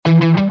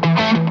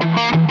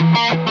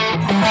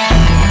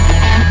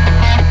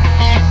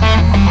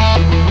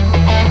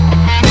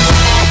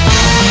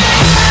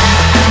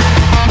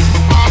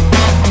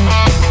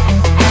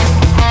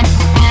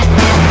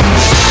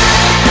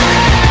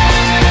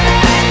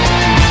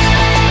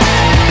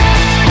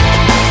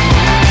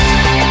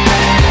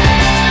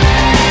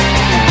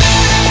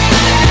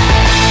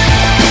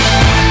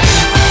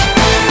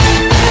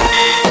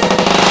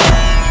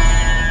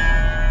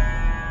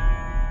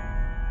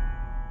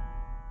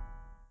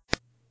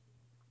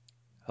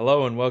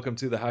Hello and welcome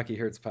to the Hockey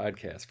Hurts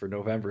podcast for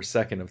November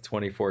 2nd of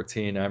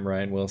 2014. I'm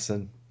Ryan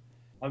Wilson.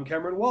 I'm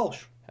Cameron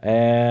Walsh.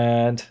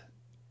 And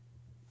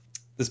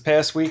this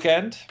past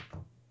weekend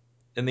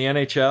in the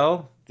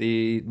NHL,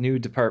 the new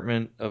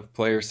Department of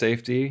Player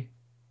Safety,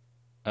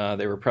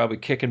 they were probably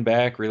kicking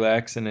back,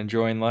 relaxing,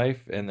 enjoying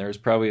life, and there was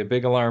probably a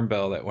big alarm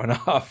bell that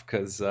went off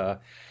because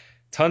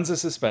tons of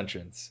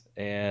suspensions.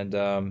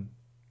 And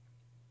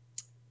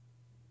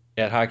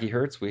at Hockey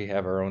Hurts, we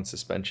have our own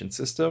suspension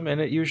system, and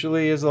it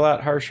usually is a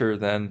lot harsher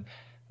than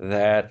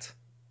that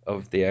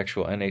of the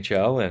actual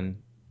NHL.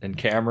 And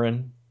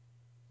Cameron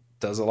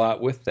does a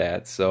lot with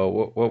that.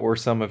 So, what were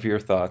some of your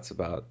thoughts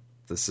about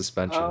the Um,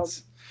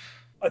 suspensions?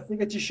 I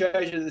think it just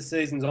shows you the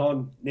season's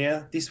on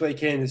now. This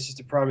weekend is just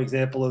a prime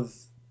example of,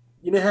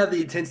 you know how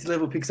the intensity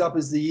level picks up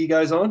as the year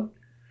goes on?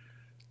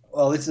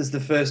 Well, this is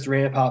the first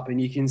ramp up, and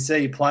you can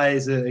see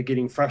players are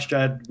getting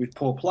frustrated with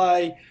poor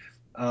play,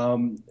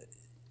 um,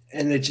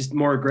 and they're just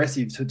more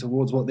aggressive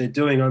towards what they're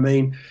doing. I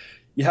mean,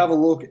 you have a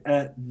look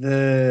at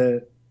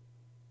the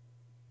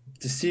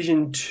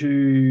decision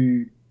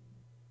to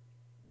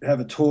have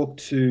a talk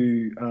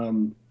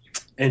to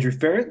Andrew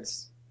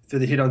Ference for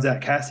the hit on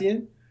Zach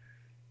Cassian.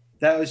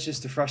 That was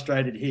just a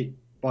frustrated hit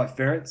by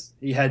Ference.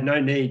 He had no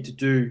need to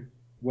do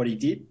what he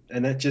did,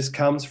 and that just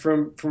comes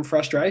from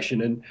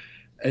frustration. And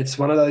it's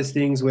one of those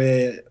things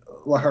where,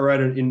 like I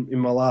wrote in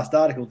my last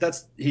article,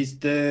 that's his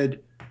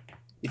third.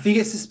 If he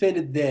gets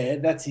suspended there,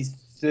 that's his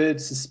third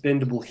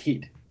suspendable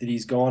hit that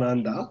he's gone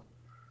under.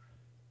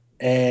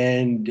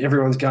 And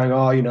everyone's going,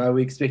 oh,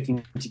 we're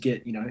expecting to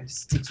get,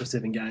 6 or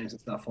 7 games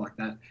and stuff like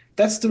that.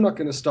 That's still not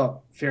going to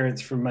stop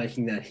Ference from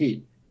making that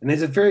hit. And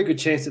there's a very good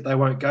chance that they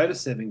won't go to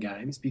 7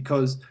 games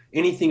because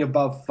anything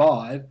above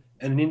 5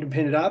 and an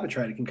independent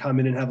arbitrator can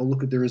come in and have a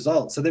look at the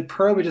results. So they're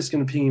probably just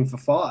going to ping him for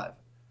 5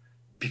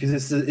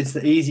 because it's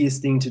the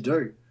easiest thing to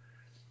do.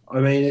 I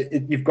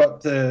mean, you've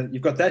got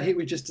that hit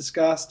we just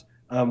discussed.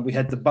 We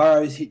had the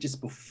Burrows hit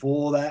just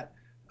before that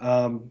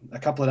a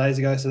couple of days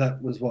ago. So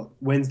that was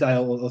Wednesday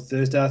or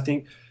Thursday, I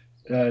think.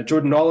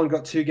 Jordan Nolan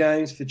got 2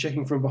 games for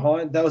checking from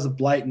behind. That was a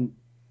blatant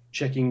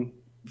checking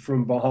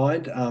from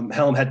behind.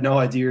 Helm had no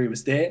idea he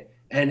was there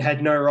and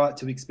had no right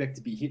to expect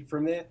to be hit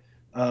from there.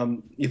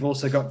 You've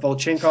also got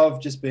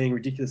Volchenkov just being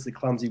ridiculously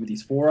clumsy with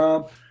his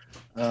forearm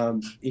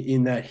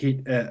in that hit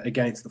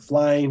against the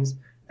Flames.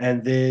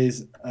 And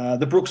there's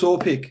the Brooks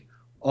Orpik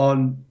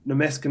on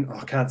Nemeskin. Oh,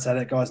 I can't say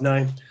that guy's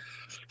name.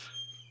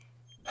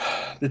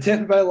 The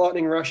Tampa Bay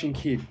Lightning Russian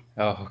kid.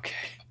 Oh, okay.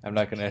 I'm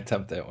not going to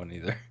attempt that one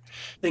either.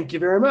 Thank you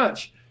very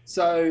much.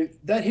 So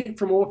that hit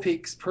from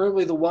Orpik's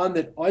probably the one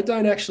that I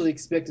don't actually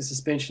expect a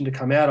suspension to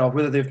come out of,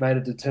 whether they've made a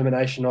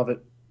determination of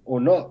it or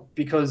not,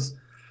 because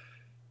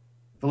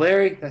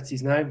Valeri, that's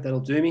his name,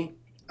 that'll do me.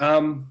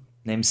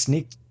 Name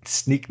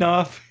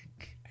Sneaknoff?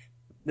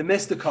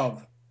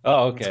 Nemestikov.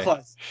 Oh, It's okay.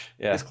 close.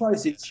 Yeah. It's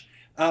close-ish.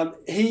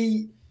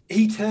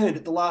 He turned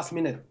at the last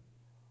minute,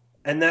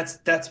 and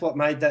that's what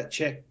made that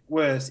check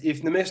worse.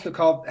 If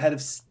Nemesnikov had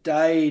have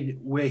stayed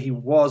where he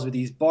was with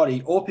his body,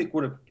 Orpik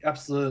would have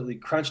absolutely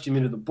crunched him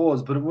into the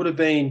boards, but it would have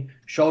been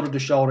shoulder to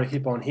shoulder,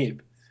 hip on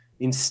hip.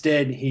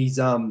 Instead, he's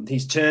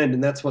turned,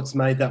 and that's what's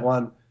made that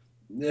one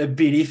a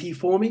bit iffy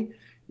for me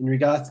in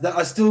regards to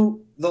that.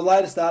 The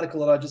latest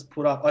article that I just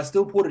put up, I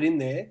still put it in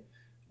there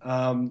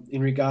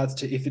in regards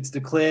to if it's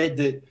declared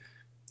that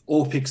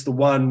Orpik's the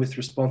one with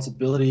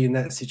responsibility in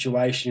that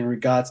situation in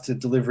regards to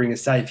delivering a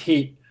safe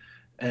hit,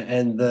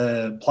 and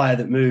the player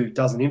that moved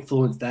doesn't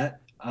influence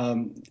that.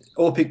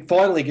 Orpik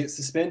finally gets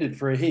suspended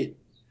for a hit.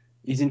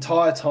 His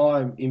entire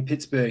time in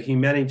Pittsburgh, he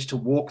managed to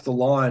walk the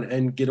line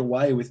and get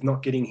away with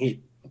not getting hit.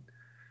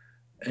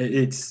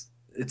 It's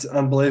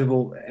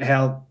unbelievable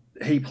how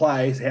he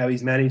plays, how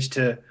he's managed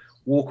to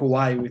walk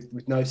away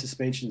with no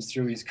suspensions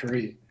through his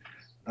career.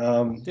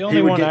 The He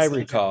only would one get I some.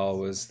 recall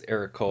was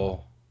Eric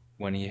Cole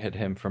when he hit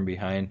him from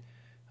behind.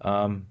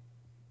 Um,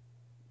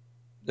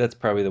 that's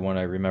probably the one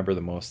I remember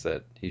the most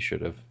that he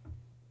should have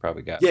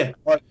probably gotten.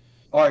 Yeah,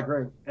 I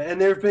agree. And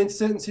there have been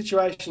certain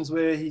situations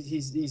where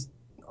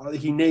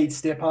he needs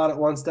step on at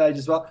one stage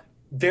as well.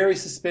 Very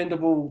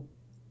suspendable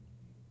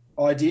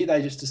idea.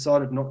 They just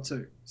decided not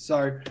to.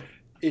 So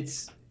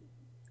it's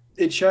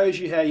it shows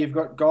you how you've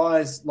got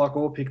guys like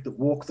Orpik that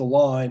walk the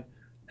line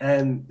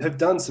and have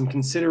done some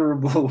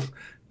considerable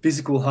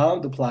physical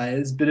harm to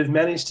players, but have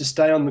managed to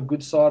stay on the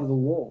good side of the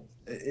wall.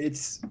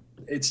 It's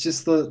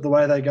just the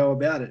way they go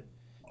about it.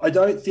 I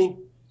don't think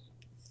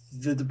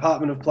the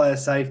Department of Player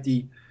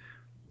Safety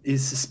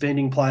is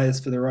suspending players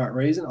for the right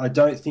reason. I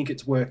don't think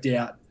it's worked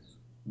out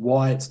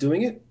why it's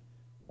doing it.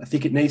 I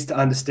think it needs to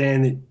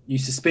understand that you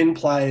suspend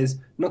players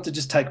not to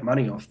just take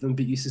money off them,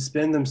 but you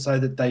suspend them so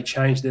that they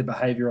change their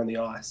behaviour on the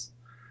ice.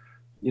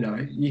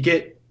 You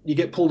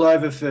get pulled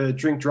over for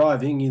drink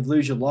driving, you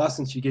lose your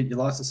license, you get your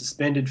license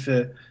suspended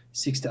for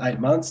 6 to 8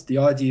 months. The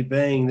idea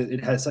being that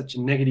it has such a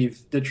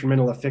negative,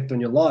 detrimental effect on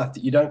your life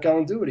that you don't go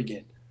and do it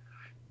again.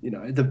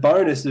 The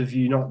bonus of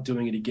you not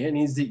doing it again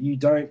is that you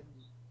don't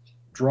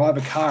drive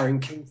a car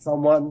and kill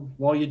someone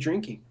while you're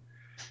drinking.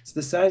 It's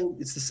the same.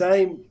 It's the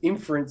same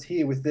inference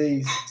here with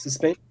these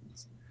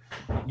suspensions.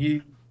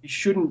 You you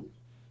shouldn't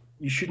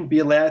you shouldn't be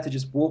allowed to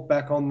just walk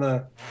back on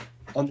the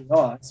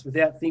ice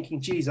without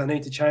thinking, "Geez, I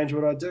need to change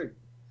what I do."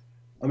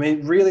 I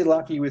mean, really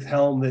lucky with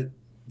Helm that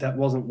that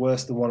wasn't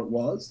worse than what it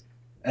was.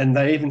 And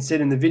they even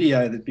said in the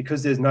video that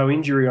because there's no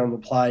injury on the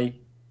play,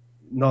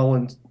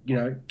 Nolan,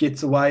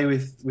 gets away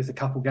with a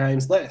couple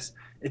games less.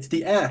 It's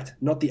the act,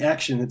 not the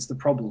action, that's the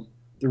problem.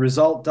 The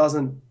result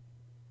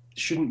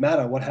shouldn't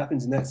matter what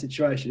happens in that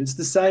situation. It's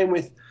the same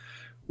with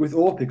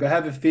Orpik. I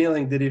have a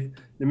feeling that if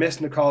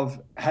Nemesnikov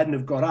hadn't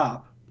have got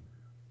up,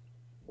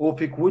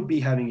 Orpik would be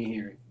having a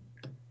hearing.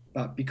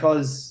 But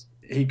because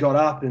he got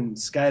up and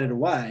skated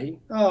away,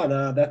 oh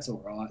no, that's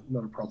all right,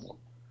 not a problem.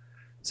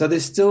 So they're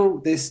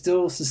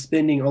still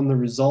suspending on the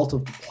result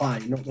of the play,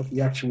 not what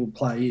the actual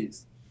play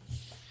is.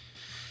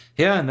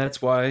 Yeah, and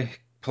that's why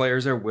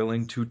players are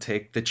willing to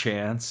take the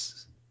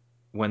chance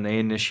when they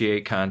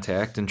initiate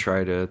contact and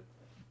try to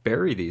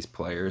bury these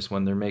players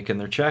when they're making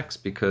their checks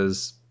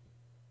because,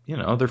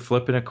 they're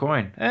flipping a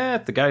coin.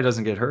 If the guy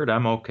doesn't get hurt,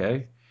 I'm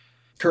okay.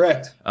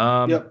 Correct.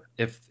 Yep.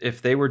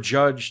 If they were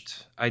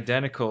judged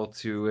identical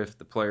to if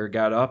the player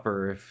got up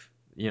or if,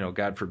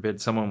 God forbid,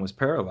 someone was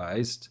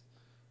paralyzed,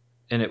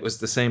 and it was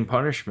the same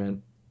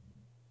punishment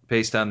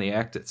based on the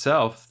act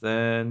itself,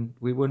 then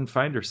we wouldn't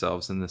find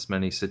ourselves in this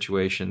many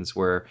situations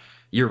where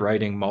you're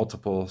writing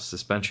multiple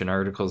suspension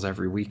articles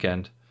every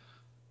weekend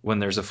when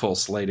there's a full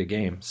slate of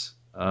games.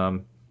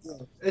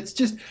 It's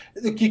just,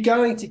 look, you're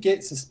going to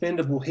get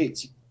suspendable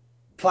hits.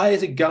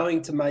 Players are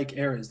going to make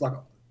errors. Like,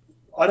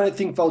 I don't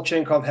think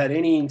Volchenkov had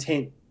any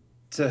intent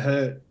to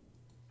hurt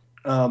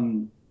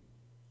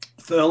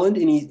Furland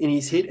in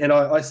his hit, and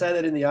I say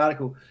that in the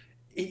article.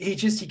 He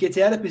gets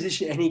out of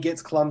position and he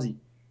gets clumsy,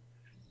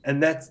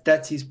 and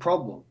that's his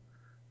problem.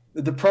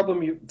 The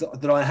problem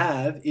that I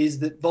have is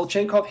that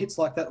Volchenkov hits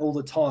like that all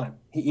the time.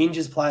 He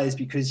injures players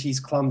because he's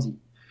clumsy.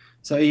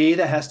 So he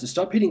either has to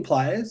stop hitting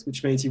players,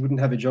 which means he wouldn't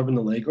have a job in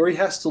the league, or he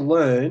has to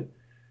learn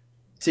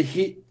to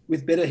hit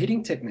with better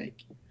hitting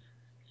technique.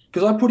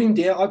 Because I put him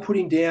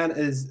down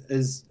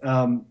as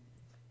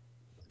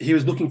he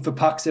was looking for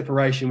puck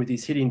separation with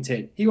his hit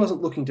intent. He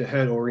wasn't looking to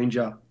hurt or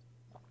injure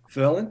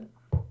Furlan.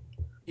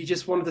 He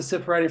just wanted to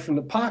separate him from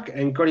the puck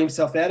and got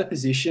himself out of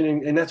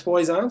position, and that's why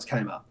his arms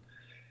came up.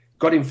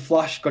 Got him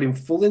flush, got him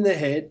full in the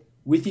head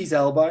with his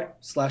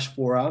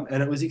elbow/forearm,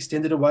 and it was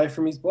extended away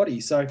from his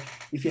body. So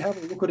if you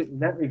have a look at it in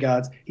that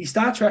regards, he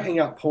starts racking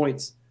up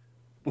points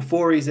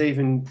before he's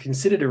even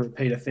considered a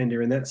repeat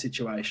offender in that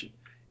situation.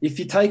 If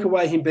you take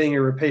away him being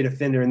a repeat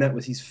offender and that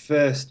was his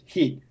first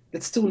hit,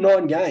 that's still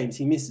 9 games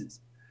he misses.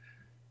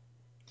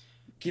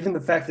 Given the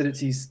fact that it's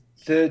his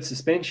third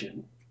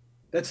suspension,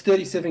 that's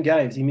 37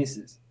 games he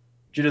misses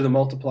due to the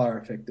multiplier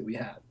effect that we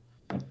have.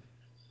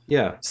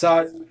 Yeah.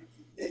 So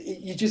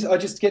I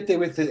just get there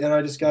with it and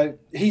I just go,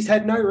 he's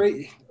had no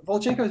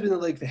Volchenko's been in the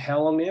league for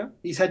how long now?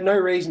 He's had no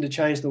reason to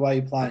change the way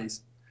he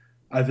plays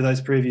over those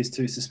previous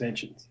 2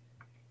 suspensions.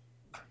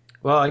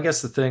 Well, I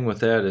guess the thing with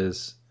that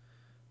is,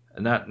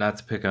 not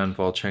to pick on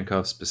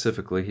Volchenkov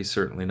specifically, he's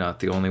certainly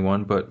not the only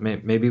one, but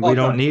maybe we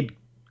don't need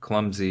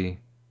clumsy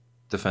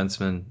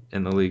defensemen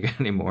in the league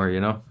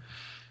anymore,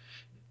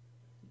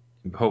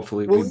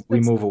 Hopefully we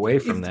move away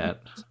from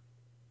that.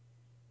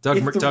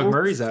 Doug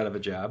Murray's out of a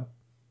job.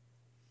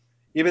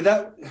 Yeah,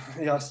 but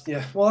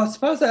yeah. Well, I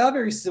suppose they are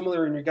very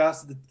similar in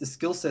regards to the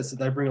skill sets that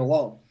they bring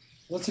along.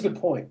 Well, that's a good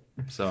point.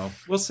 So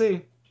we'll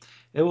see.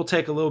 It will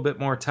take a little bit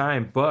more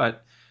time,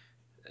 but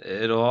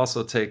it'll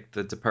also take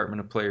the Department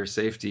of Player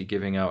Safety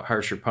giving out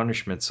harsher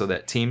punishments so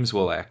that teams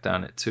will act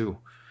on it too.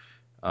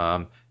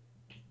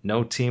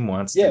 No team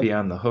wants to be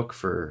on the hook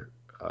for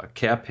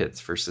cap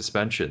hits for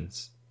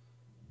suspensions.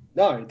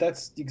 No,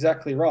 that's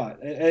exactly right,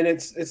 and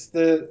it's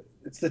the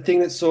thing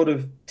that sort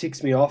of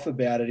ticks me off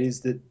about it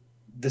is that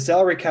the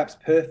salary cap's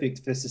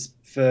perfect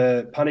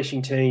for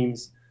punishing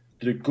teams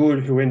that are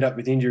good who end up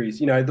with injuries.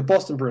 The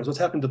Boston Bruins. What's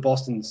happened to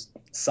Boston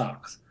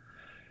sucks,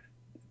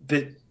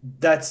 but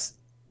that's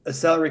a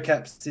salary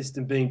cap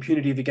system being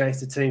punitive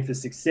against a team for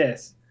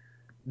success.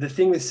 The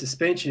thing with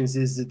suspensions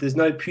is that there's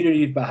no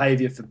punitive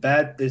behaviour for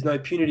bad. There's no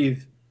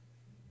punitive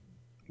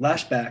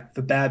lashback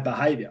for bad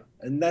behaviour,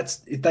 and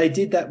that's if they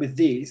did that with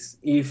this.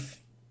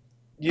 If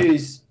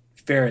use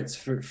Ference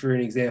for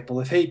an example,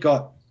 if he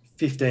got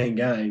 15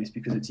 games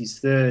because it's his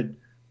third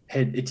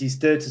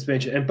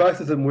suspension, and both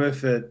of them were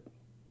for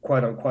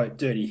quote unquote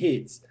dirty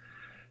hits,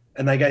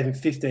 and they gave him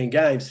 15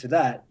 games for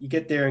that, you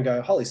get there and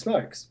go, holy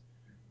smokes,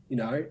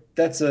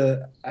 that's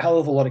a hell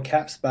of a lot of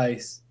cap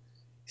space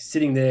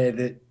sitting there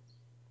that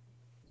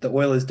the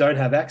Oilers don't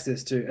have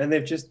access to, and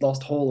they've just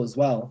lost Hall as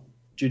well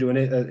due to an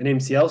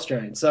MCL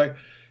strain. So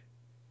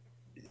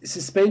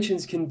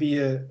suspensions can be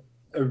a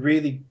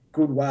really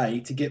good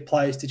way to get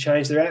players to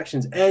change their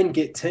actions and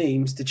get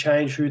teams to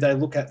change who they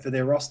look at for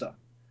their roster.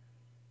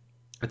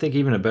 I think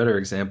even a better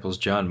example is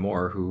John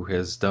Moore, who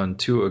has done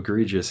 2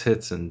 egregious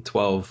hits in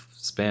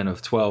span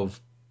of 12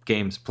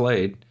 games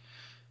played.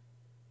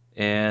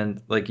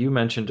 And like you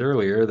mentioned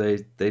earlier,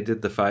 they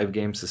did the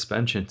 5-game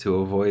suspension to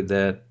avoid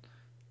that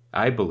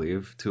I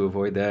believe, to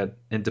avoid that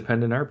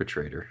independent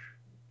arbitrator.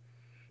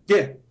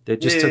 Yeah, They yeah,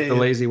 just took the yeah.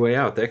 lazy way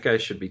out. That guy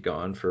should be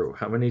gone for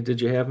how many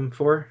did you have him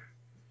for?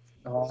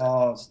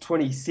 Oh, it's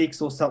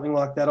 26 or something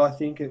like that. I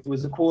think it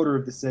was a quarter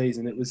of the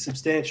season. It was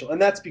substantial,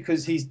 and that's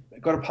because he's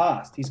got a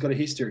past. He's got a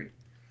history.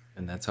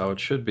 And that's how it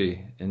should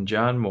be. And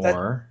John That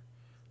Moore,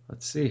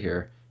 let's see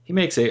here. He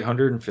makes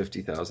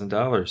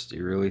 $850,000. Do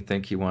you really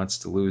think he wants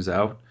to lose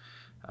out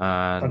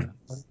on,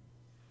 100%.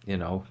 you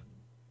know,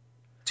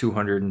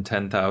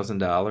 $210,000,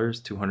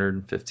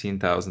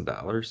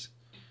 $215,000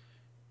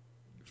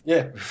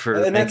 Yeah,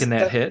 for and making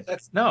that hit?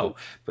 that's No,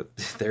 but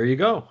there you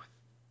go.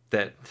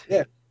 That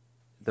yeah,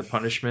 the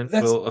punishment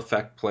that's. will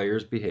affect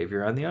players'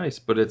 behavior on the ice,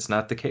 but it's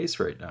not the case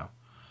right now.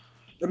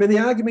 I mean, the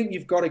argument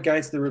you've got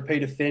against the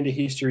repeat offender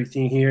history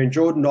thing here, and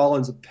Jordan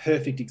Nolan's a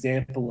perfect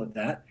example of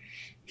that.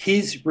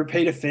 His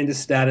repeat offender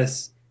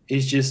status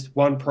is just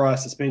one prior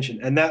suspension,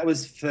 and that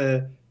was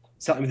for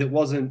something that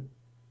wasn't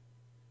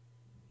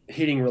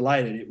hitting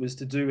related. It was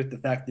to do with the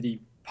fact that he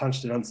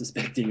punched an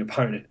unsuspecting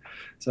opponent.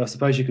 So I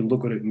suppose you can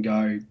look at it and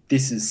go,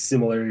 this is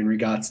similar in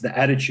regards to the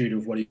attitude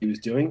of what he was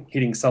doing,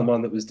 hitting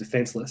someone that was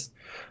defenseless.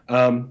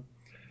 Um,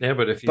 Yeah,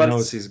 but if he but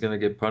knows it's he's going to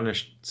get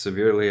punished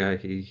severely,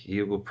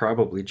 he will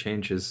probably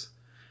change his well,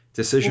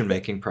 decision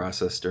making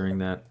process during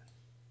that.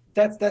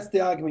 that's the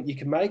argument you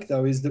can make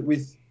though, is that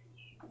with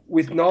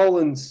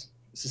Nolan's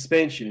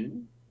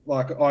suspension,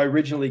 like I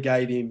originally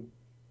gave him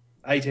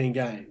 18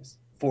 games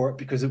for it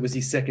because it was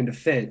his second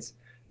offence.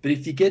 But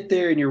if you get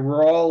there and you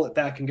roll it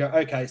back and go,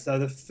 okay, so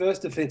the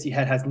first offence he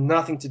had has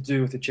nothing to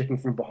do with the checking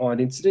from behind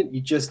incident.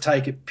 You just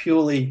take it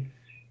purely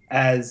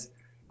as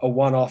a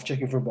one-off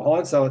checking from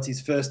behind. So it's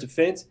his first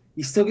offence.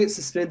 He still gets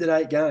suspended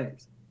 8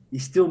 games. He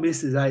still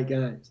misses 8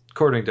 games.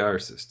 According to our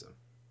system.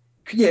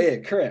 Yeah,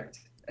 correct.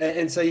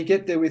 And so you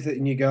get there with it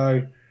and you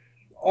go,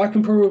 I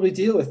can probably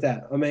deal with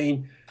that. I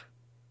mean,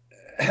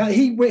 how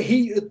he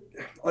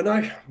I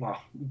know,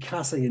 well, you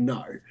can't say you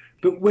know,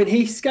 but when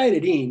he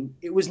skated in,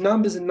 it was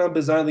numbers and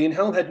numbers only, and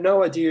Helm had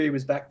no idea he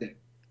was back there.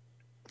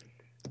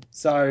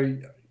 So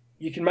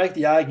you can make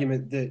the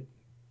argument that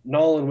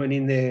Nolan went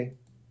in there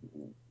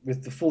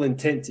with the full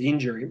intent to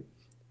injure him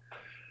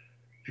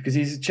because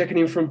he's checking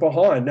him from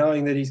behind,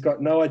 knowing that he's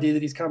got no idea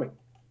that he's coming.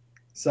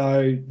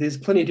 So there's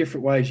plenty of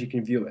different ways you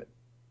can view it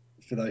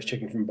for those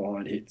checking from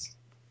behind hits.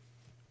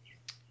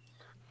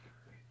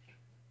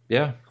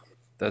 Yeah,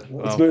 that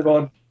Let's well, move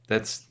on.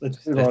 that's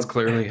Let's move that's on.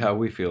 clearly how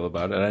we feel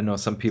about it. I know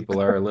some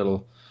people are a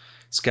little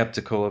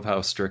skeptical of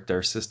how strict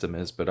our system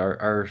is, but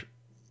our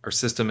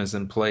system is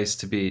in place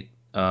to be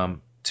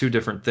two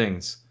different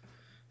things: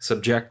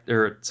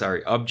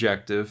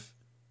 objective,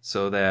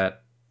 so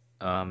that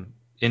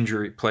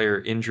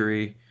player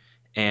injury,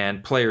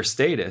 and player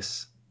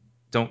status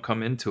don't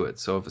come into it.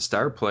 So if a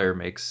star player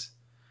makes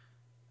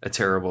a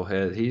terrible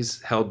hit,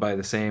 he's held by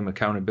the same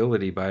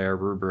accountability by our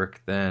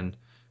rubric than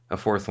a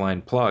fourth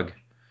line plug.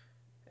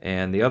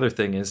 And the other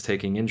thing is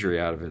taking injury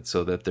out of it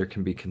so that there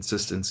can be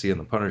consistency in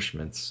the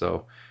punishments.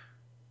 So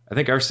I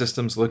think our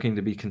system's looking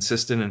to be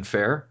consistent and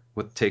fair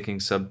with taking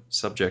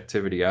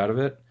subjectivity out of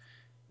it.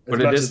 As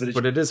But it much is of it as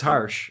but it is you can.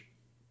 harsh.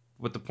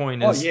 What the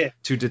point Oh is yeah.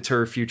 to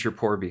deter future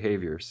poor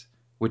behaviors,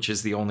 which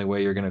is the only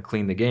way you're going to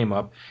clean the game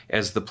up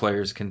as the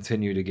players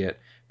continue to get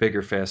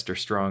bigger, faster,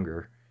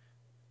 stronger.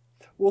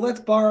 Well,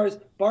 that's Burrows.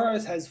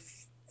 Burrows has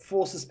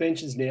four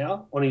suspensions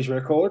now on his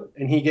record,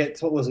 and he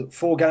gets what was it,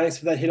 4 games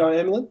for that hit on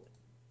Emlyn,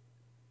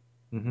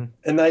 Hmm.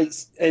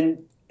 and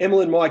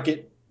Emlyn might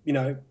get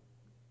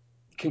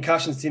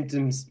concussion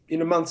symptoms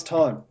in a month's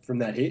time from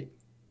that hit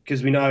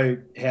because we know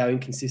how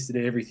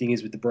inconsistent everything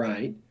is with the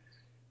brain.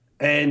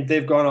 And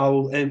they've gone,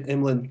 oh, well,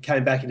 Emlyn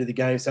came back into the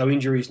game, so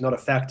injury is not a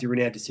factor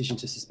in our decision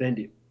to suspend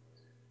him.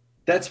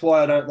 That's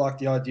why I don't like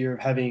the idea of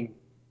having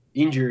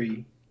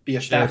injury be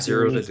a Should have factor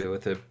zero to in do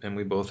with it, and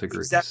we both agree.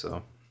 exactly.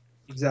 So,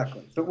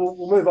 Exactly. But we'll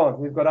move on.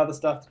 We've got other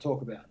stuff to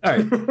talk about. all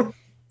right,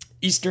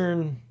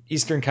 Eastern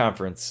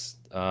Conference.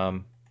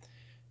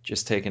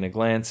 Just taking a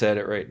glance at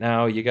it right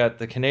now, you got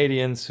the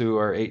Canadians who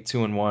are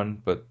 8-2-1,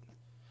 but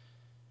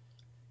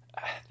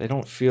they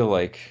don't feel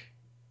like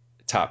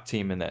a top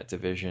team in that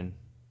division,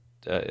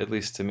 at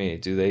least to me.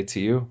 Do they to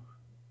you?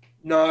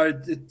 No,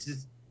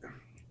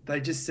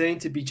 they just seem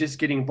to be just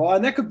getting by,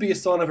 and that could be a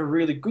sign of a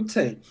really good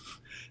team.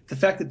 The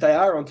fact that they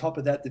are on top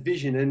of that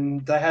division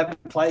and they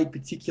haven't played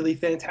particularly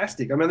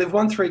fantastic. I mean, they've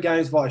won 3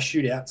 games via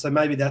shootout, so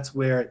maybe that's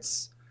where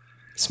it's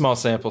Small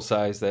sample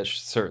size, that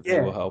certainly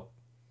yeah, will help.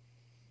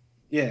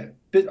 yeah.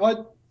 But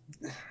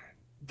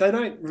they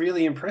don't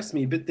really impress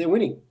me, but they're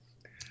winning.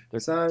 Their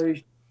So,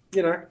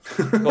 you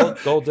know,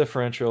 goal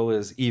differential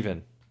is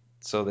even,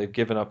 so they've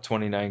given up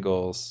 29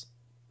 goals,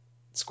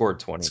 scored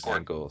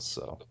 29 goals.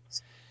 So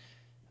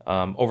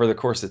over the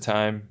course of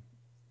time,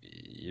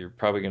 you're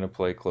probably going to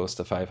play close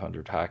to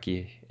 500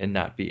 hockey and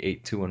not be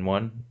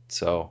 8-2-1.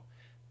 So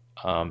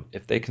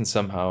if they can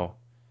somehow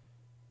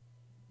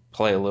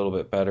play a little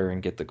bit better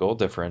and get the goal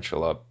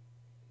differential up,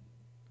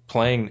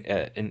 playing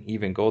at an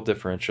even goal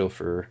differential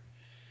for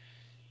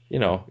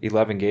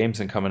 11 games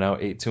and coming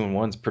out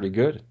 8-2-1 is pretty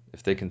good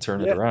if they can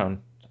turn it yeah,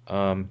 around.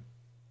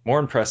 more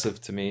impressive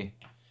to me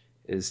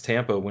is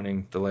Tampa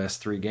winning the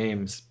last 3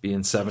 games,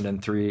 being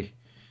 7-3,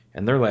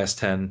 and their last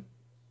 10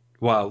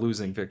 while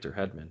losing Victor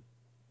Hedman.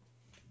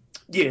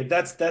 Yeah,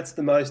 that's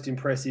the most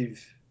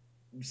impressive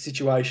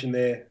situation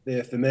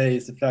there for me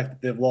is the fact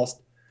that they've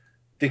lost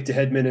Victor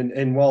Hedman,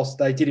 and whilst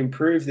they did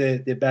improve their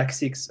back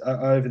six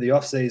over the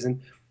off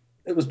season,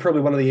 it was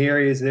probably one of the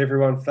areas that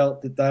everyone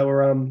felt that they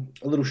were a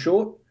little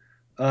short,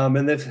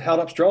 and they've held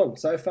up strong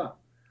so far.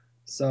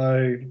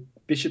 So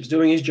Bishop's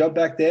doing his job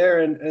back there,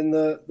 and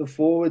the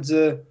forwards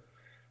are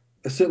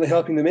certainly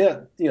helping them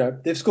out. You know,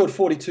 they've scored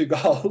 42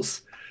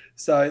 goals,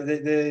 so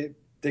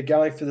they're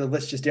going for the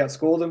let's just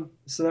outscore them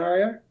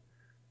scenario.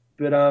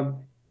 But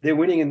they're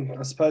winning, and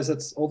I suppose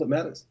that's all that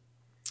matters.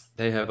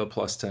 They have a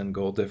plus 10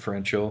 goal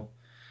differential,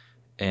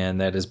 and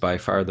that is by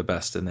far the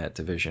best in that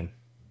division.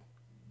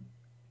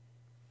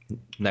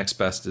 Next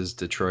best is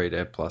Detroit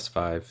at plus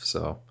 5,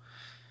 so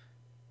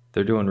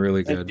they're doing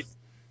really good.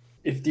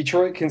 If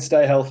Detroit can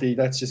stay healthy,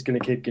 that's just going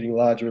to keep getting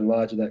larger and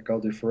larger, that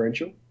goal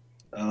differential.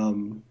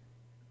 Um,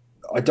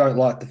 I don't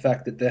like the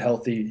fact that they're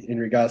healthy in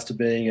regards to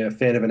being a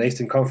fan of an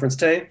Eastern Conference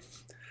team.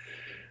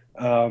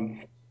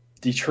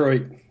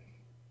 Detroit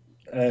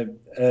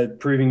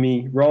proving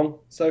me wrong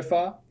so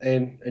far,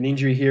 and an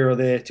injury here or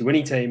there to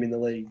any team in the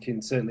league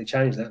can certainly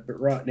change that. But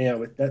right now,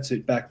 with that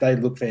suit back, they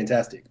look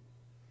fantastic.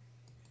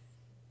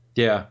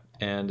 Yeah,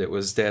 and it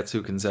was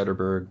Datsuk and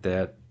Zetterberg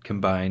that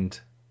combined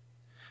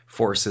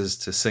forces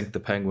to sink the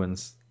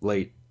Penguins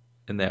late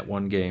in that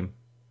one game.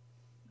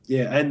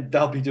 Yeah, and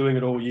they'll be doing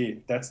it all year.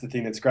 That's the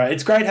thing that's great.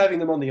 It's great having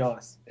them on the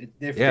ice.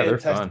 They're Yeah, they're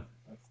fantastic. fun.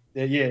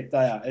 Yeah, they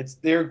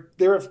are.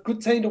 They're a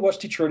good team to watch,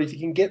 Detroit. If you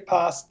can get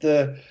past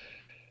the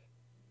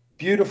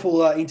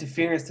beautiful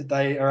interference that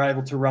they are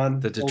able to run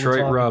The all the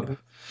Detroit rub. time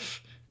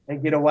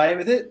and get away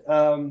with it,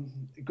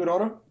 good on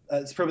them.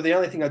 It's probably the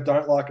only thing I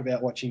don't like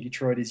about watching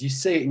Detroit is you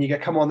see it and you go,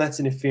 come on, that's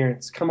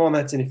interference. Come on,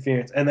 that's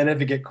interference. And they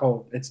never get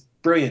called. It's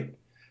brilliant.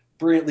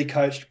 Brilliantly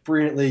coached,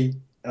 brilliantly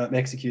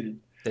executed.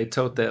 They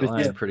tote that But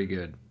yeah, line pretty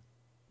good.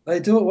 they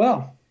do it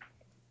well.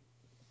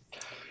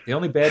 The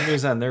only bad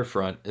news on their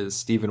front is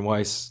Stephen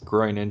Weiss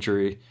groin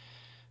injury.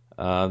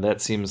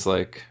 That seems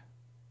like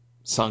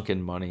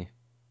sunken money at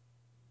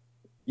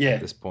Yeah.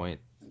 this point.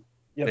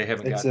 They Yep.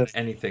 haven't It's gotten a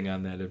anything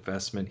on that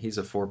investment. He's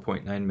a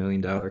 $4.9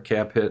 million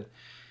cap hit,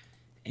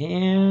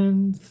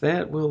 and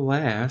that will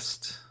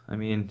last. I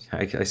mean,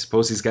 I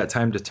suppose he's got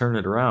time to turn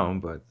it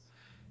around, but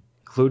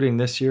including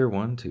this year,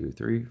 1, 2,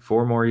 3,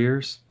 4 more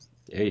years.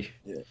 Hey,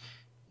 yeah.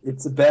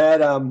 It's a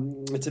bad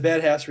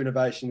house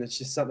renovation. It's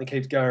just something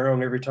keeps going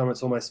wrong every time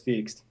it's almost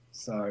fixed.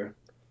 So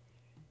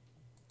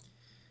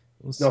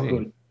we'll not see.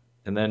 good.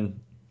 And then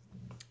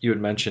you had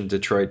mentioned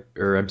Detroit,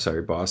 or I'm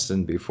sorry,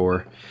 Boston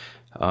before.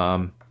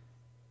 Um,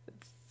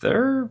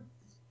 they're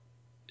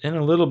in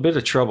a little bit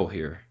of trouble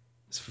here,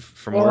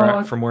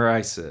 Oh, from where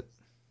I sit.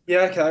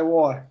 yeah. Okay.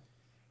 Why?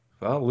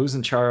 Well,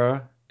 losing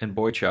Chara and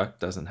Boychuk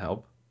doesn't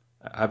help.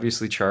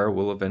 Obviously, Chara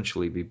will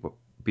eventually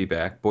be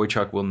back.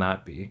 Boychuk will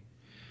not be.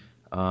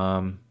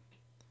 Um,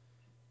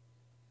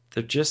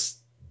 they're just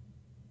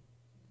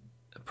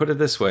put it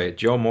this way: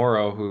 Joe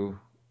Morrow, who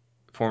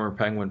former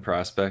Penguin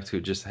prospect,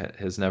 who just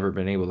has never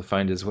been able to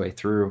find his way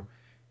through.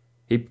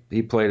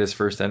 He played his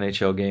first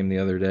NHL game the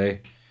other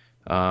day.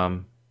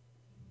 Um,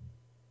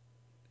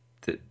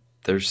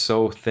 they're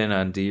so thin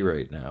on D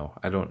right now.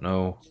 I don't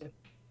know.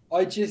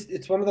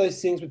 It's one of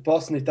those things with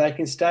Boston. If they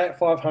can stay at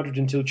 500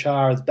 until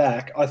Chara's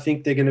back, I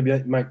think they're going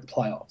to make the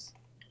playoffs,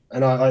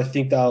 and I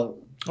think Oh,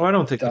 I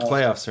don't think the they'll.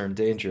 playoffs are in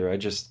danger. I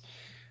just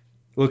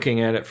looking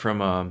at it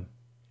from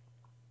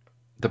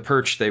the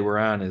perch they were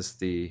on as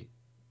the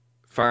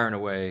far and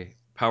away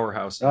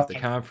powerhouse of Uh, the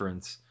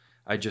conference.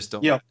 I just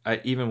don't. yeah,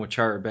 Even with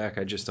Chara back,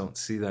 I just don't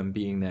see them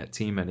being that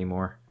team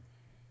anymore.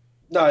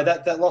 no,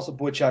 that loss of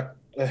Butchuk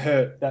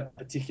hurt that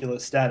particular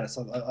status.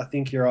 I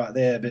think you're right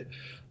there, but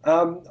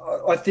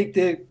I think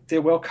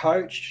they're well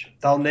coached.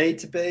 They'll need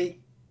to be,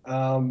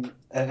 and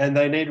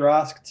they need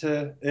Rask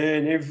to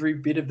earn every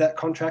bit of that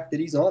contract that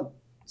he's on.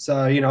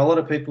 So you know, a lot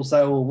of people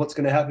say, well, what's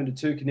going to happen to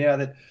Tuca now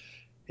that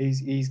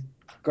he's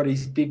got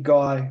his big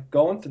guy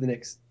gone for the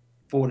next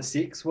 4 to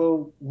 6?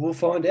 Well, we'll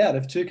find out.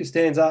 If Tuca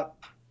stands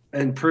up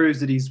and proves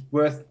that he's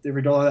worth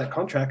every dollar of that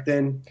contract,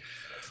 then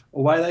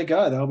away they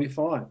go. They'll be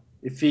fine.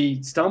 If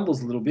he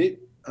stumbles a little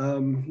bit,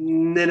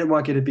 then it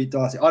might get a bit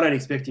dicey. I don't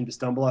expect him to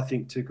stumble. I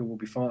think Tuca will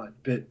be fine.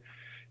 But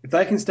if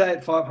they can stay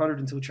at 500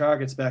 until Chara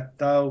gets back,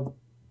 they'll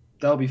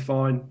be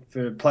fine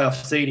for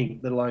playoff seeding,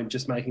 let alone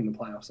just making the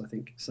playoffs. I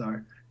think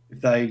so. If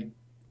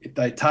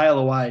they tail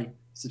away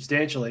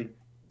substantially,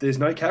 there's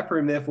no cap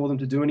room there for them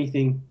to do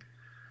anything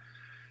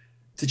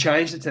to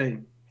change the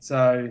team.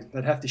 So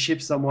they'd have to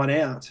ship someone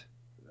out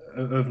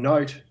of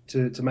note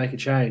to make a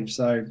change.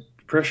 So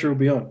pressure will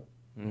be on.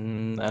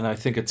 And I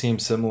think a team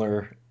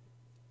similar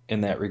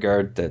in that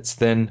regard that's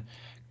thin,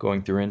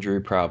 going through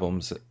injury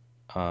problems,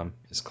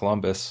 is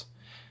Columbus.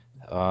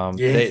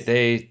 Yes.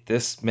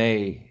 This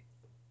may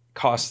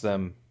cost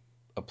them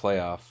a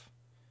playoff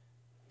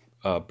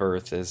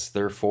berth as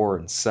they're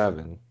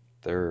 4-7.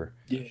 They're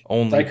Yeah.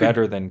 only They could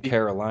better than be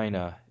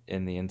Carolina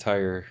in the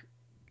entire.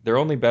 They're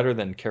only better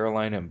than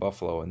Carolina and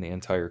Buffalo in the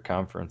entire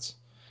conference.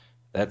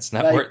 That's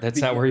not They where could that's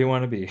be not where you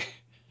want to be.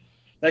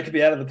 they could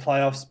be out of the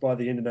playoffs by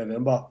the end of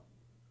November.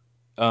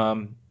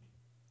 Um,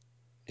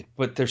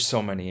 but there's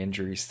so many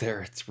injuries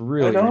there. It's I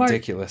really know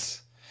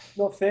ridiculous. it's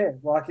not fair.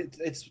 Like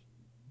it's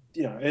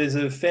as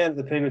a fan of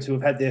the Penguins who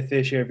have had their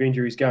fair share of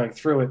injuries going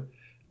through it,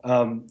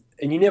 and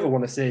you never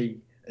want to see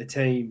a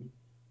team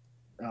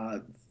uh,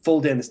 fall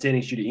down the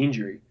standings due to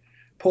injury.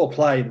 Poor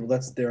play, well,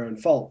 that's their own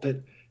fault. But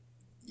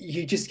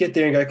you just get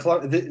there and go.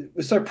 It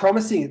was so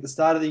promising at the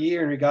start of the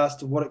year in regards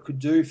to what it could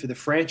do for the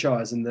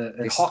franchise and the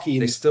They and hockey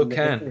they in still the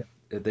can. area.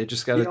 They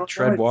just got You to know, I know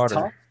tread it's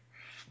tough.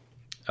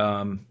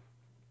 water.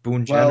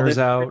 Boone Well, Jenner's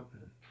out.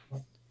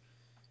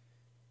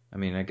 I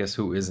mean, I guess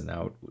who isn't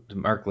out?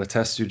 Mark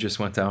Letestu just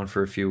went down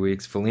for a few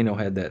weeks. Foligno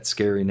had that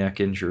scary neck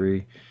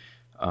injury.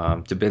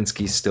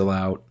 Dubinsky's still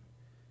out.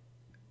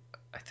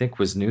 I think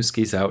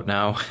Wisniewski's out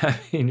now. I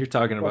mean, you're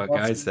talking about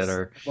guys that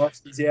are.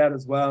 Bobrovsky's out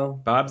as well.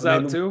 Bob's I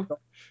out mean, too?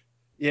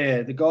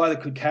 yeah, the guy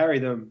that could carry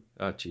them.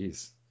 Oh,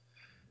 jeez.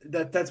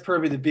 That's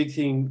probably the big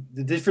thing.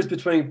 The difference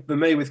between for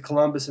me with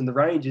Columbus and the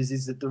Rangers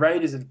is that the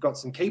Rangers have got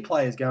some key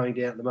players going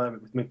down at the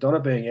moment with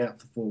McDonough being out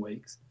for 4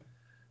 weeks,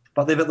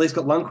 but they've at least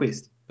got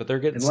Lundqvist. But they're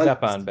getting And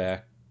Stepan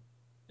back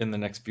in the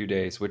next few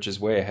days, which is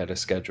way ahead of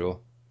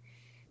schedule.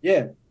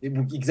 Yeah,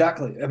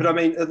 exactly. But I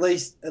mean, at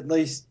least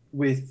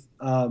with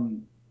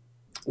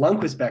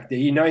Lundqvist back there,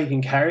 you know he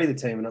can carry the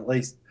team and at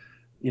least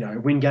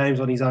win games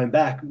on his own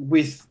back.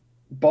 With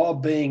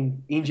Bob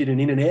being injured and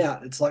in and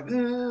out, it's like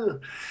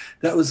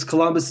that was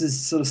Columbus's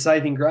sort of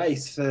saving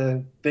grace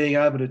for being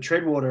able to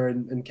tread water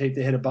and keep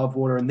their head above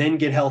water and then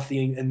get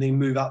healthy and then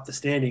move up the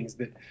standings.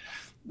 But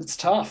it's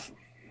tough.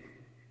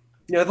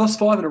 They've lost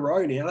 5 in a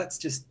row now. It's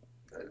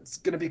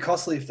going to be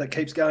costly if that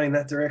keeps going in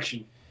that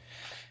direction.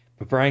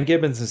 But Brian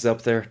Gibbons is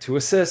up there, 2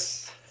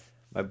 assists.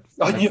 I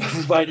knew I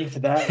was waiting for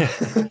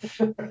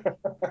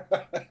that.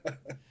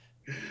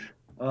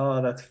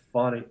 Oh, that's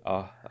funny.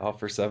 All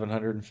for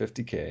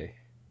 $750K.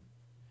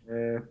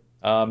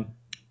 Yeah.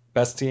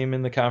 Best team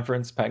in the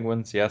conference,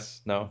 Penguins?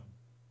 Yes, no?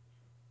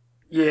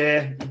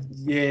 Yeah.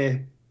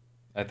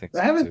 I think They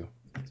so haven't. too.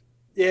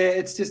 Yeah,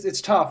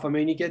 it's tough. I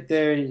mean, you get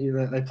there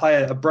and they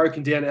play a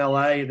broken down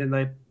LA, then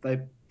they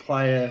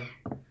play a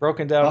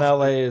Broken down Buffalo.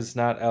 LA is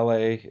not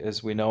LA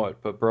as we know it,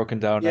 but broken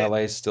down Yeah, LA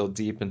is still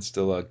deep and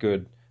still a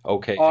good,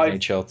 okay I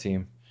NHL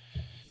team.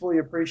 fully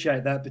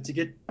appreciate that. But to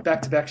get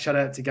back-to-back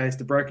shutouts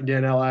against a broken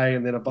down LA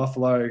and then a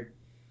Buffalo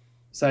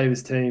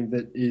Sabres team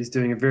that is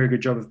doing a very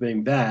good job of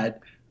being bad,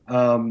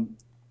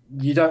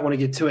 you don't want to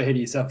get too ahead of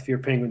yourself if you're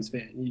a Penguins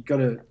fan. You've got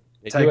to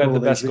They take do have all the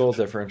these best goal wins.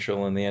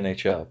 differential in the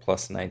NHL,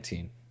 plus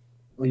 19.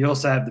 Well, you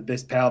also have the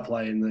best power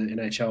play in the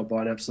NHL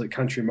by an absolute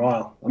country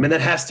mile. I mean,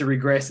 that has to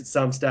regress at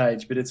some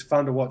stage, but it's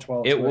fun to watch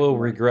while it's It will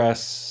working.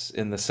 regress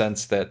in the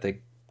sense that they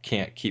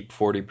can't keep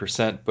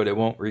 40%, but it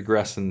won't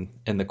regress in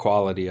the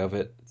quality of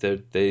it.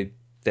 They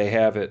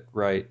have it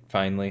right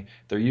finally.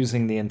 They're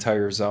using the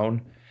entire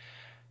zone.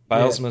 Yeah,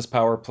 Bilesma's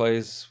power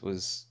plays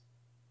was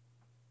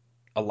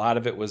a lot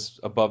of it was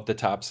above the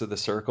tops of the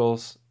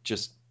circles,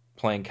 just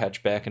playing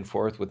catch back and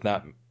forth with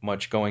not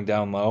much going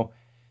down low.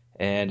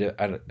 And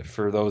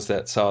for those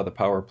that saw the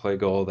power play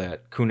goal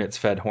that Kunitz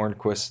fed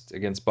Hornquist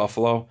against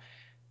Buffalo,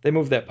 they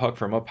moved that puck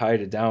from up high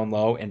to down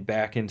low and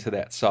back into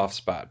that soft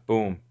spot.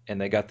 Boom.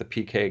 And they got the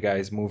PK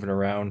guys moving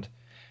around.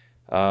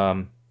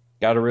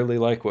 Got to really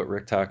like what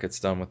Rick Tockett's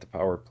done with the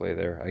power play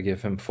there. I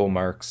give him full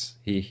marks.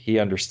 He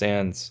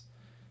understands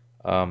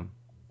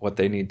what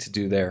they need to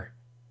do there.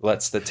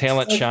 Lets the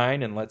talent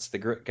shine and lets the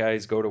grit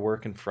guys go to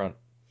work in front.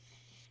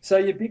 So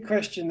your big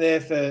question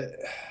there for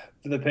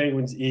the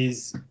Penguins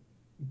is,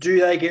 do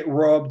they get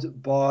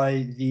robbed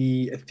by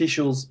the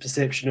officials'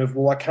 perception of,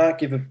 well, I can't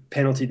give a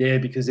penalty there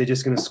because they're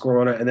just going to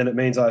score on it, and then it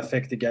means I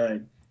affect the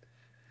game?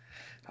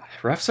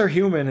 Refs are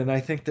human, and I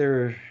think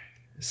they're Yeah,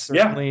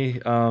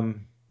 certainly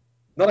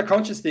not a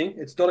conscious thing.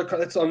 It's not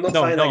a. I'm not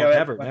no, saying they go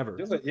never, out and never.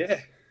 do it. Yeah.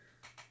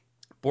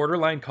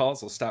 Borderline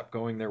calls will stop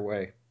going their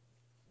way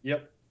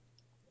Yep.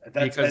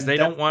 because they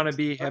don't want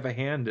to have a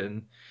hand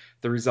in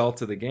the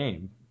result of the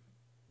game.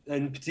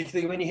 And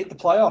particularly when you hit the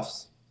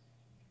playoffs.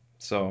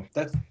 So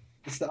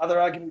It's the other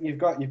argument you've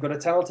got. You've got a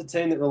talented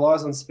team that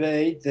relies on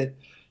speed, that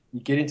you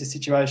get into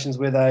situations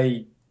where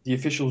the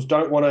officials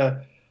don't want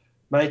to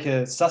make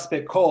a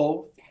suspect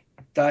call.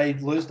 They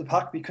lose the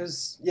puck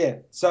because, yeah.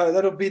 So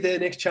that'll be their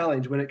next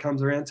challenge when it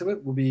comes around to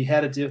it, will be how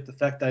to deal with the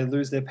fact they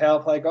lose their power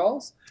play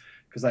goals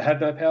because they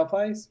have no power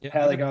plays. yeah,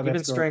 How they go about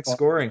even strength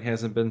scoring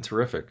hasn't been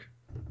terrific.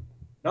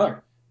 No,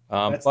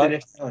 that's their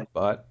next challenge.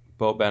 But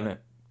Bo Bennett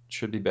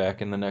should be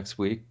back in the next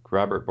week.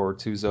 Robert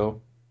Bortuzzo.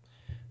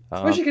 I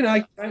suppose you can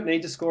argue you don't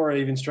need to score at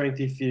even strength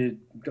if you've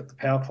got the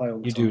power play all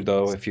the You time. do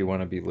though if you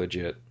want to be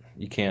legit.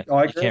 You can't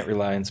I you agree. can't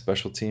rely on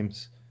special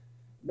teams.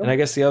 Nope. And I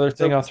guess the other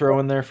thing So- I'll throw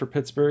in there for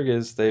Pittsburgh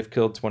is they've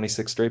killed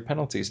 26 straight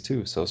penalties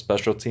too. So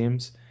special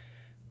teams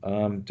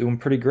doing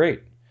pretty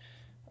great.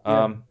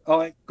 Yeah.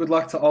 Good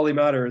luck to Ollie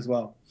Matter as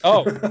well.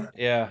 Oh,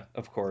 yeah,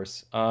 of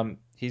course.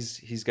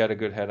 He's got a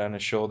good head on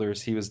his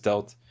shoulders. He was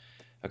dealt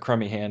a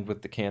crummy hand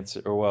with the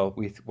cancer, or well,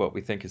 what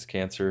we think is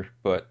cancer,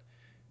 but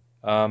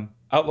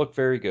outlook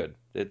very good.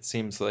 It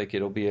seems like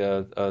it'll be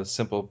a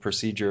simple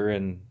procedure,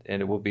 and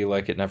it will be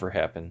like it never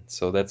happened.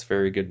 So that's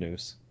very good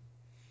news.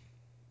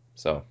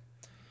 So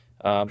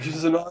um, which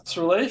is a nice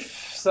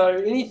relief. So,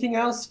 anything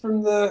else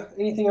from the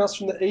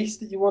East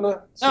that you want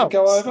to sort of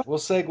no, go over? we'll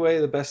segue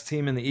the best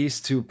team in the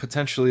East to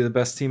potentially the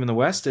best team in the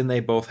West, and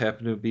they both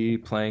happen to be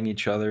playing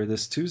each other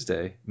this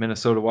Tuesday.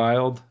 Minnesota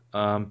Wild.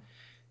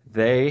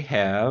 They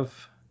have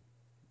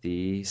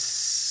the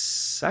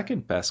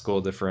second best goal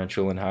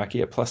differential in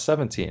hockey at plus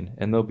 17,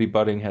 and they'll be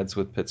butting heads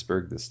with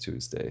Pittsburgh this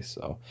Tuesday.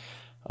 So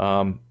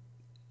um,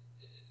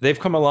 they've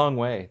come a long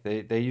way.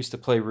 They used to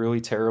play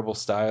really terrible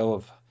style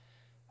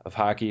of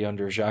hockey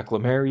under Jacques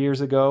Lemaire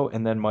years ago,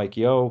 and then Mike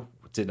Yeo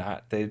did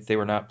not. They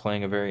were not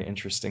playing a very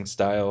interesting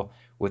style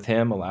with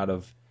him. A lot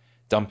of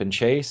dump and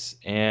chase,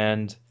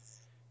 and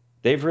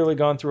they've really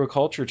gone through a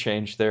culture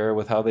change there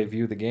with how they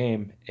view the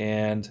game.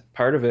 And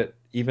part of it,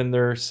 even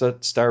their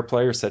star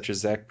players such as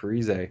Zach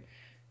Parise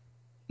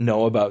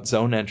know about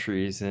zone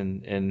entries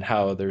and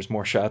how there's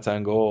more shots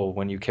on goal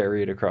when you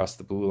carry it across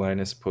the blue line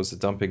as opposed to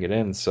dumping it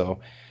in. So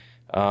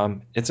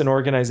it's an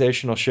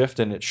organizational shift,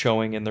 and it's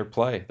showing in their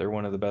play. They're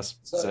one of the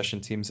best So, possession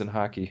teams in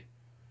hockey.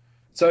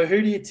 so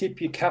who do you tip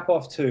your cap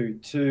off to?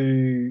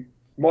 To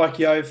Mike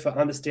Yeo for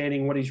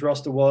understanding what his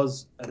roster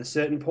was at a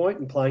certain point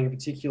and playing a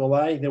particular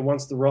way. Then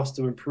once the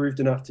roster improved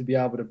enough to be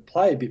able to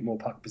play a bit more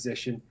puck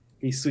possession,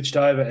 he switched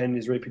over and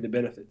is reaping the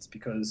benefits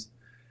because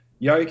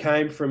Yeo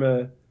came from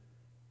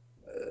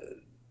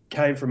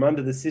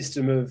under the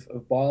system of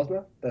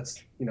Bilesma.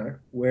 That's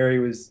where he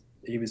was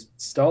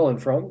stolen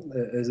from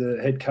as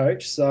a head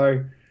coach.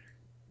 So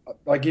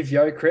I give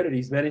Yo credit.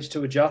 He's managed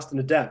to adjust and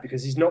adapt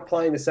because he's not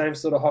playing the same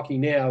sort of hockey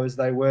now as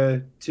they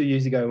were 2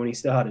 years ago when he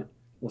started,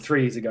 or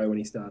 3 years ago when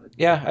he started.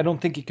 Yeah, I don't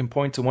think you can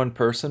point to one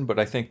person, but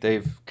I think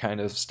they've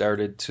kind of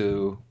started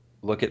to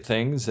look at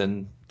things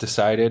and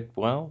decided,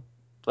 well,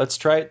 let's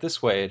try it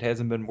this way. It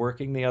hasn't been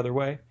working the other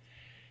way,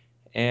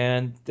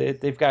 and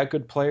they've got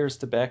good players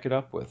to back it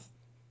up with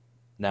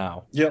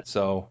now. Yep.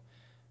 So,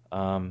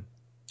 um,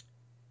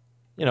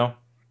 you know,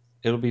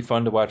 it'll be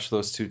fun to watch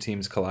those two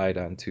teams collide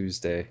on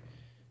Tuesday.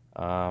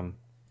 Um,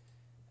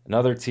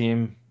 Another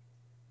team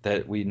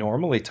that we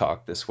normally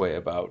talk this way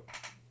about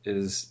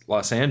is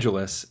Los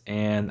Angeles,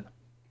 and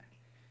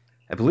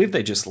I believe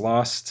they just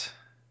lost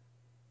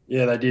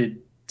Yeah, they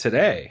did.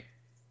 today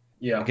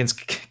Yeah.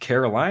 against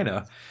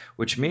Carolina,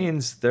 which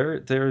means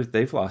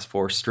they've lost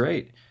four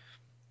straight.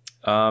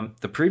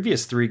 The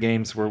previous three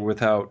games were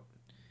without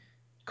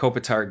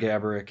Kopitar,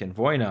 Gaborik, and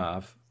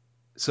Voinov,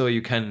 so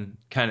you can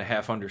kind of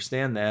half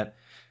understand that.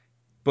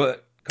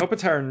 But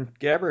Kopitar and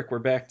Gaborik were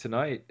back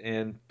tonight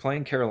and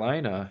playing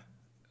Carolina.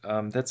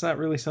 That's not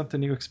really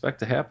something you expect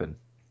to happen.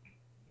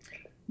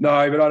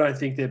 No, but I don't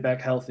think they're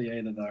back healthy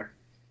either, though.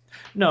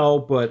 No,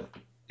 but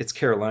it's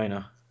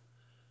Carolina.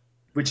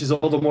 Which is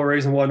all the more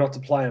reason why not to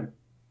play them.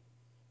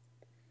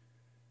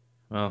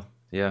 Well,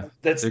 yeah,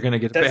 That's they're going to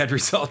get a that's bad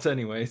result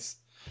anyways.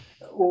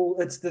 well,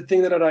 it's the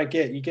thing that I don't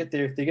get. You get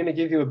there if they're going to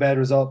give you a bad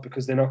result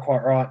because they're not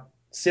quite right.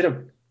 Sit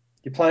them.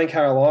 You're playing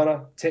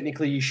Carolina.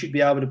 Technically, you should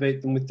be able to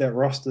beat them with that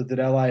roster that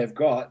LA have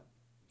got.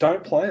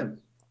 Don't play them.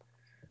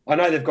 I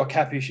know they've got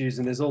cap issues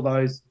and there's all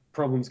those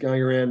problems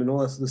going around and all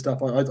that sort of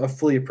stuff. I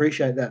fully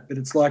appreciate that, but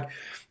it's like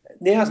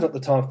now's not the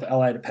time for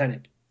LA to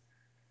panic.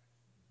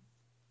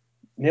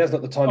 Now's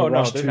not the time Oh to no,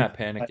 rush they're to. not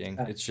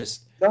panicking. It's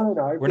just No,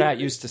 we're not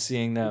used to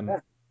seeing them.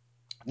 They're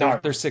no.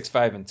 they're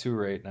 6-5-2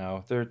 right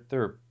now.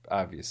 They're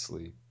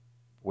obviously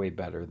way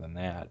better than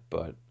that,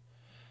 but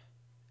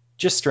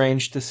just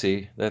strange to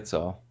see. That's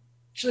all.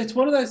 Actually, it's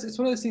one of those. It's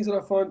one of those things that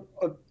I find.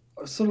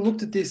 I sort of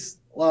looked at this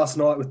last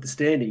night with the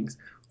standings.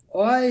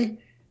 I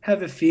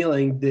have a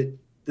feeling that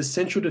the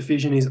Central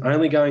Division is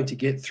only going to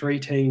get three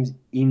teams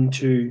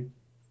into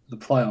the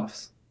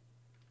playoffs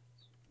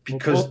Well,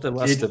 because both the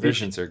West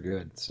divisions are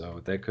good,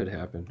 so that could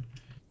happen.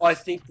 I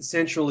think the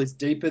Central is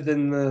deeper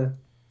than the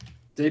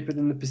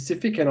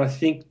Pacific, and I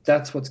think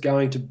that's what's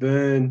going to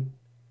burn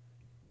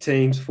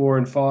teams 4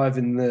 and 5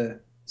 in the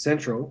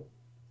Central.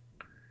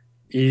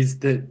 Is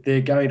that they're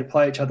going to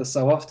play each other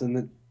so often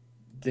that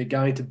they're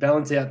going to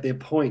balance out their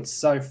points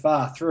so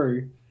far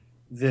through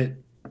that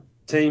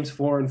teams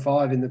 4 and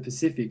 5 in the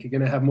Pacific are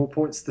going to have more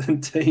points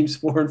than teams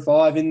 4 and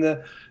 5 in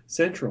the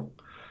Central,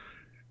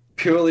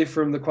 purely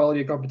from the quality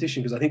of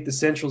competition. Because I think the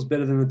Central's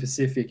better than the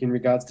Pacific in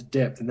regards to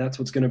depth, and that's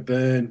what's going to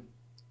burn.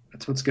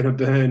 That's what's going to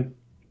burn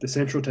the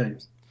Central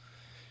teams.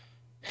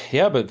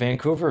 Yeah, but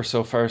Vancouver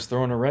so far is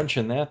throwing a wrench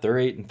in that. They're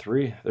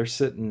 8-3. They're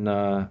sitting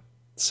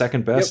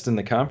second Yep, best in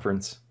the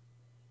conference.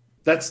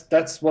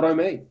 that's what I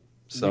mean. You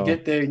So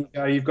get there, and you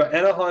go, you've got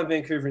Anaheim,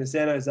 Vancouver, and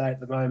San Jose at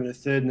the moment, a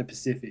third in the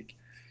Pacific.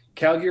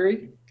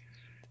 Calgary,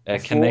 a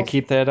can they fourth.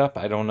 keep that up?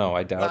 I don't know.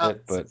 I doubt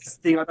it, but That's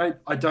the thing.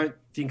 I don't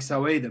think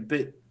so either.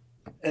 But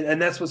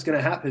and that's what's going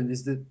to happen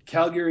is that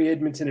Calgary,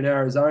 Edmonton, and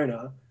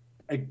Arizona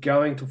are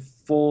going to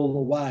fall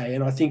away,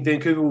 and I think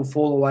Vancouver will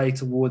fall away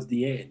towards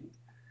the end.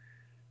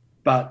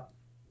 But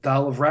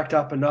they'll have racked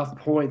up enough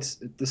points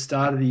at the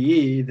start of the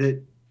year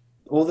that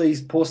all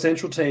these poor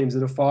Central teams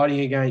that are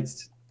fighting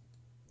against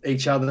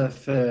each other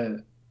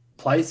for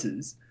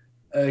places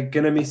are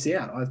going to miss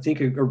out. I think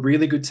a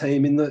really good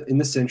team in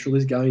the Central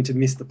is going to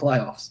miss the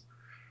playoffs.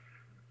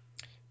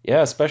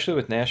 Yeah, especially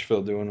with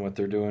Nashville doing what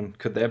they're doing.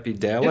 Could that be Yep.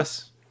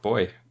 Dallas?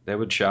 Boy, that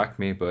would shock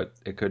me, but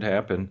it could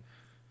happen.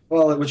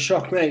 Well, it would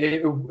shock me.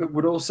 It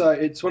would also.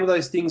 It's one of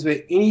those things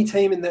where any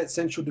team in that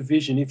Central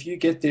Division, if you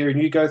get there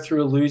and you go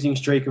through a losing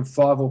streak of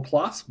 5 or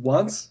plus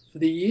once for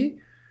the year,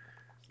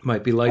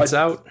 Might be I lights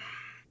out.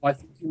 I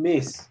think you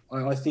miss.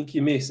 I think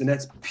you miss, and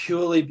that's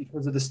purely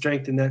because of the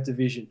strength in that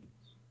division.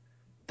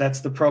 That's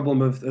the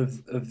problem of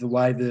the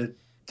way the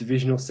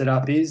divisional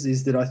setup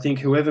is that I think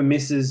whoever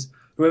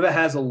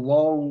has a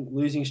long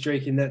losing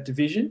streak in that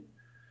division,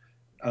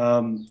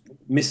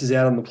 misses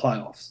out on the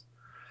playoffs.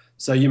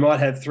 So you might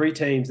have three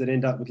teams that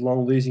end up with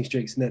long losing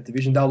streaks in that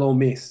division. They'll all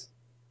miss.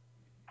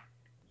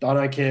 I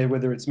don't care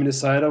whether it's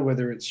Minnesota,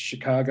 whether it's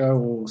Chicago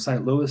or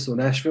St. Louis or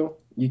Nashville.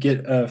 You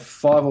get a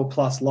 5 or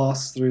plus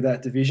loss through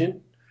that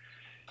division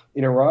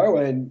in a row,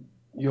 and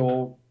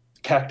you're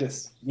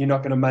cactus. You're not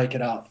going to make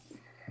it up.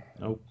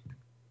 Nope.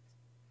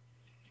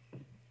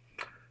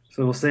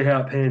 So we'll see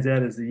how it pans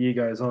out as the year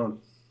goes on.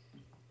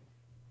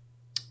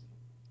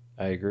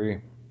 I agree.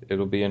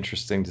 It'll be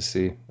interesting to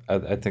see.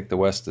 I think the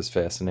West is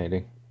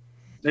fascinating.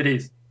 It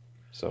is.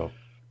 So,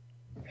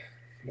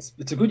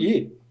 It's a good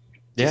year.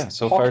 yeah, Just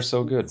so far hockey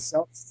so good.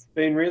 itself's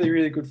been really,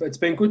 really good. It's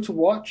been good to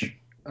watch.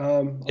 I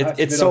have to It's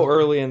admit, so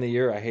early in the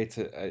year. I hate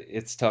to.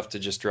 It's tough to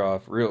just draw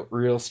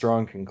real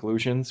strong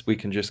conclusions. We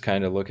can just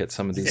kind of look at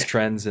some of these yeah,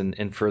 trends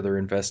and further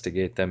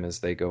investigate them as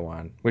they go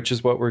on, which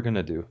is what we're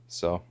gonna do.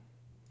 So,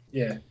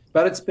 yeah.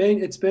 But it's been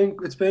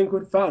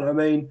good fun. I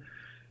mean,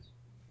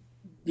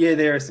 yeah,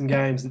 there are some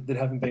games that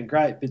haven't been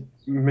great, but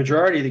the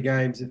majority of the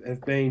games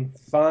have been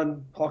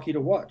fun hockey to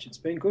watch. It's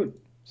been good.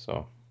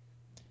 so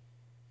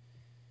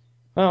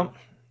well,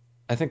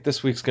 I think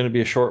this week's gonna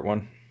be a short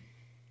one.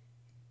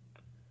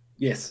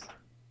 Yes.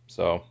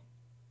 So,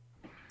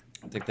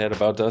 I think that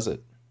about does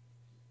it.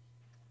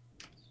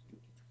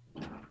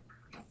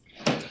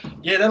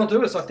 Yeah, that'll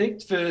do us. I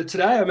think for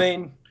today. I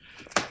mean,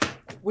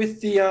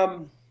 with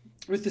the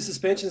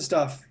suspension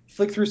stuff,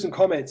 flick through some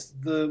comments.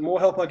 The more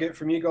help I get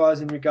from you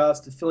guys in regards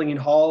to filling in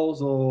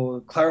holes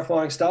or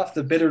clarifying stuff,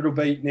 the better it'll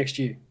be next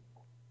year.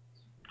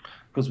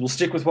 Because we'll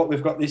stick with what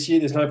we've got this year.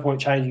 There's no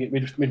point changing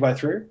it midway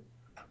through.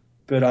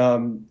 But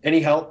any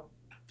help,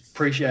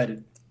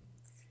 appreciated.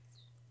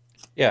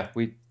 Yeah,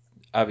 we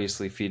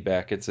obviously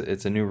feedback. It's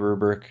a new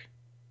rubric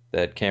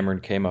that Cameron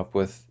came up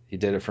with. He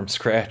did it from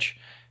scratch.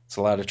 It's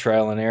a lot of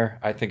trial and error.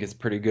 I think it's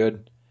pretty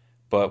good,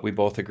 but we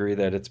both agree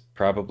that it's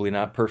probably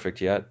not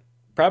perfect yet.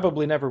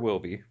 Probably never will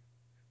be.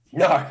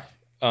 No.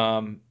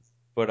 Um,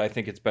 but I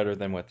think it's better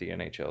than what the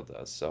NHL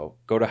does. So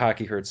go to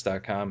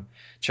hockeyhurts.com,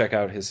 check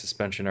out his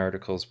suspension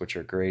articles, which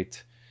are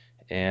great,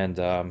 and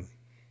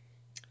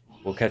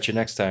we'll catch you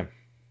next time.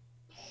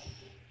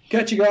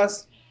 Catch you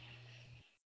guys.